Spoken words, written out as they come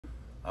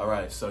All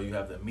right, so you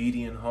have the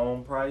median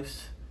home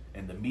price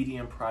and the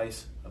median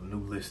price of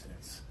new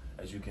listings.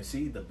 As you can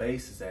see, the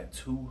base is at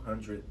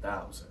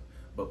 200,000.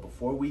 But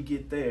before we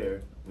get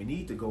there, we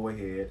need to go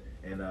ahead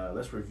and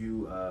let's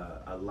review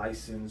a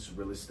licensed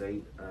real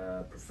estate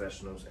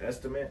professional's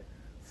estimate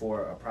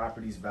for a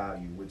property's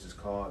value, which is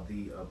called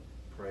the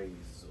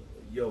appraisal.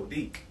 Yo,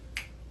 D,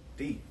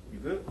 you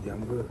good? Yeah,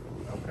 I'm good.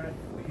 Okay,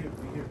 we here.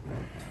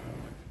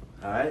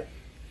 All right.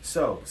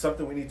 So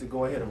something we need to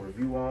go ahead and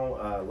review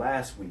on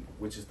last week,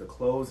 which is the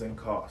closing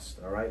cost.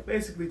 All right,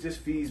 basically just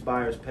fees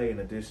buyers pay in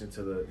addition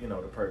to the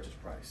the purchase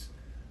price.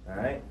 All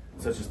right,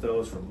 such as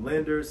those from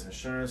lenders,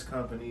 insurance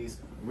companies,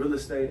 real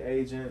estate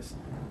agents,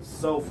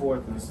 so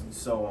forth and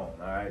so on.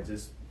 All right,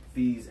 just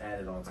fees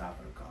added on top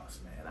of the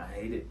cost. Man, I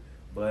hate it,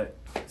 but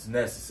it's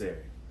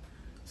necessary.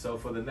 So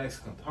for the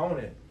next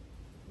component,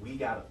 we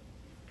gotta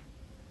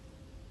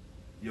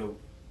Yo,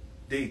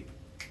 D.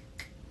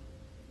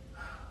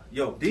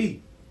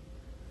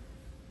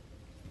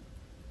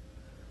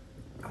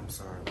 I'm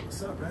sorry.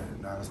 What's up, man?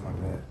 Nah, that's my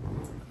bad.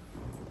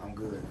 I'm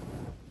good.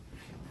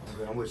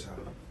 I'm with y'all.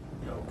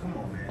 Yo, come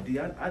on, man. D,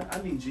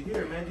 I need you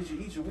here, man. Did you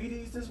eat your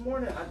Wheaties this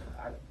morning?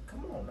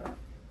 Come on, man.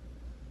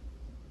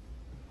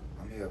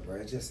 I'm here, bro.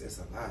 It's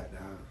a lot,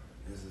 dog.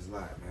 This is a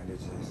lot, man.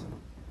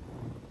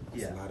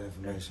 It's a lot of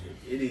information.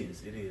 It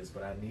is.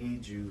 But I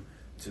need you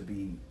to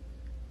be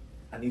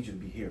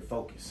here,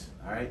 focused.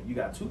 All right? You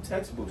got 2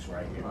 textbooks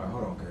right here. All right,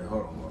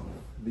 hold on.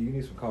 Do you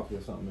need some coffee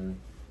or something, man?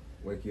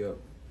 Wake you up?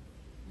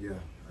 Yeah,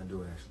 I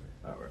do actually.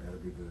 All right. That'll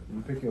be good. Let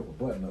me pick you up a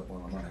button up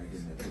while I'm out here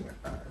getting that too.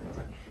 All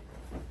right.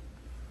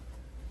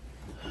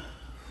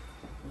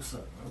 What's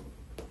up, bro?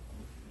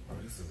 Bro,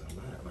 this is a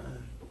lot,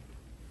 man.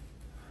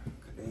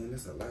 Damn,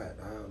 this is a lot,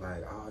 dog.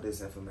 Like, all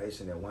this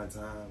information at one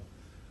time,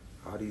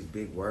 all these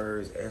big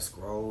words,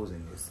 escrows,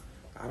 and this.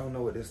 I don't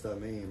know what this stuff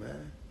mean,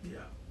 man. Yeah.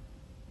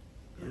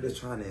 I'm just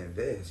trying to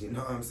invest, you know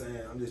what I'm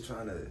saying? I'm just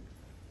trying to,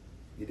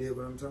 you did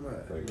what I'm talking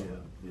about?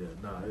 Yeah.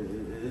 No,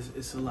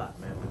 it's a lot,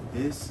 man. But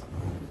this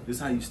is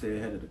how you stay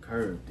ahead of the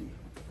curve, D.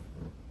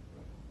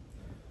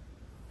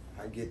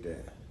 I get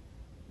that.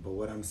 But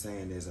what I'm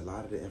saying is a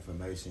lot of the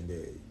information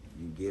that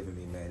you giving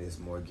me, man, is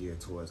more geared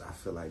towards, I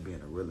feel like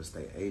being a real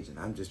estate agent.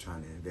 I'm just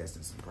trying to invest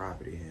in some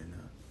property and,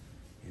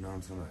 you know what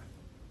I'm talking about?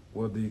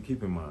 Well, do you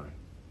keep in mind,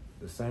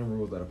 the same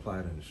rules that apply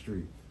in the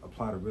street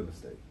apply to real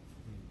estate.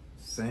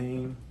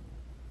 Same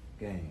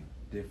game,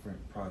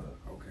 different product.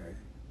 Okay,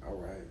 all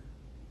right.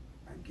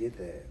 I get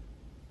that.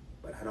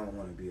 But I don't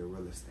want to be a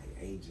real estate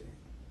agent.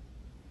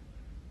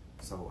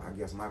 So I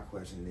guess my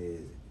question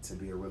is, to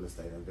be a real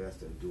estate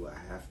investor, do I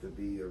have to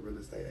be a real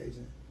estate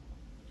agent?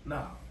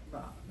 No.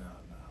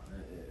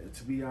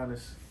 To be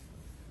honest,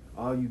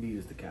 all you need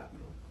is the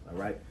capital, all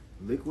right?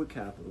 Liquid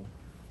capital.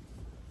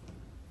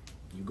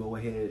 You go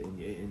ahead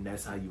and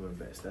that's how you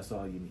invest. That's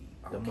all you need.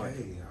 The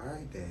money. All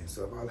right then.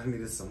 So if all I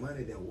need is some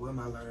money, then what am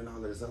I learning all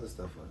of this other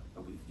stuff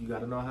for? You got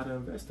to know how to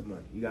invest the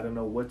money. You got to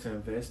know what to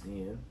invest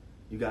in.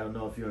 You got to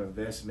know if your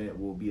investment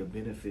will be a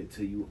benefit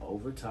to you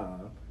over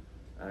time.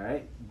 All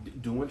right?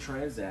 Doing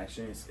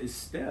transactions, it's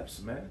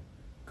steps, man.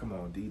 Come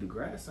on, D. The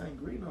grass ain't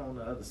greener on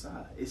the other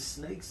side. It's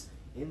snakes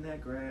in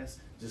that grass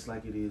just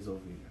like it is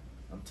over here.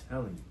 I'm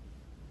telling you.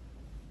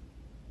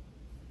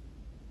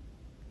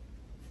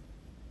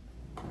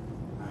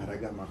 All right, I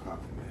got my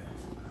coffee, man.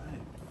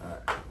 All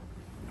right.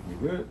 You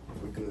good?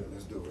 We good.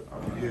 Let's do it.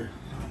 I'm here.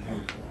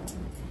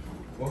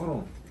 Well, hold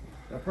on.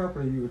 That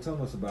property you were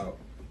telling us about,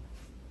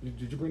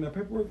 did you bring that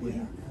paperwork with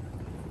you?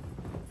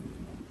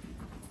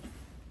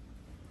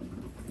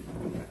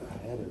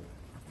 I had it.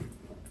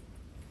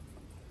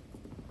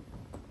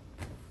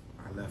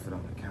 I left it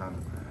on the counter,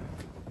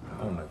 man.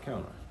 On the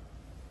counter?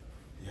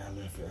 Yeah, I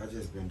left it. I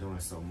just been doing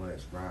so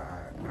much, bro.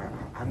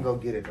 I can go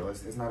get it, though.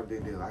 It's not a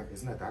big deal.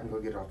 It's nothing. I can go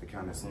get it off the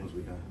counter as soon as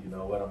we're done. You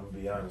know what? I'm going to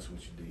be honest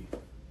with you, D.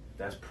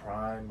 That's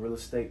prime real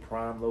estate,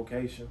 prime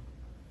location.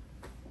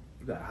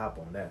 You got to hop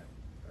on that,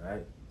 all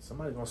right?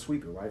 Somebody's going to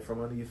sweep it right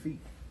from under your feet.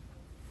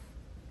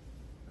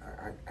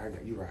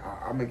 You're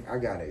right. I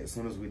got it. As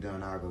soon as we're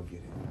done, I'll go get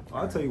it.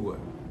 I'll tell you what.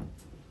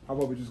 How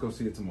about we just go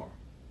see it tomorrow?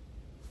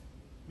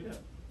 Yeah.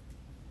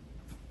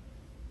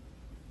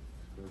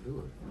 Let's go do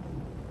it.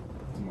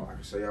 Tomorrow. I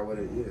can show y'all what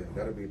it is.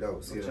 That'll be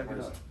dope. See it check in it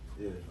person. out.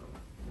 Yeah.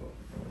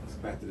 Let's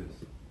back to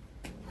this.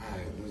 All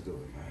right, let's do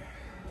it,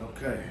 man.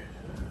 Okay.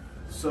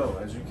 So,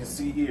 as you can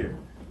see here,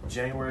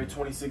 January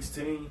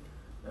 2016,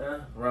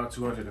 around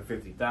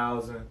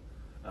 250,000.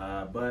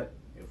 But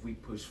if we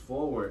push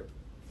forward,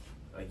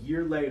 a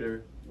year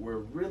later, we're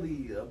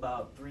really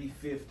about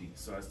 350.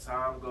 So as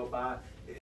time go by,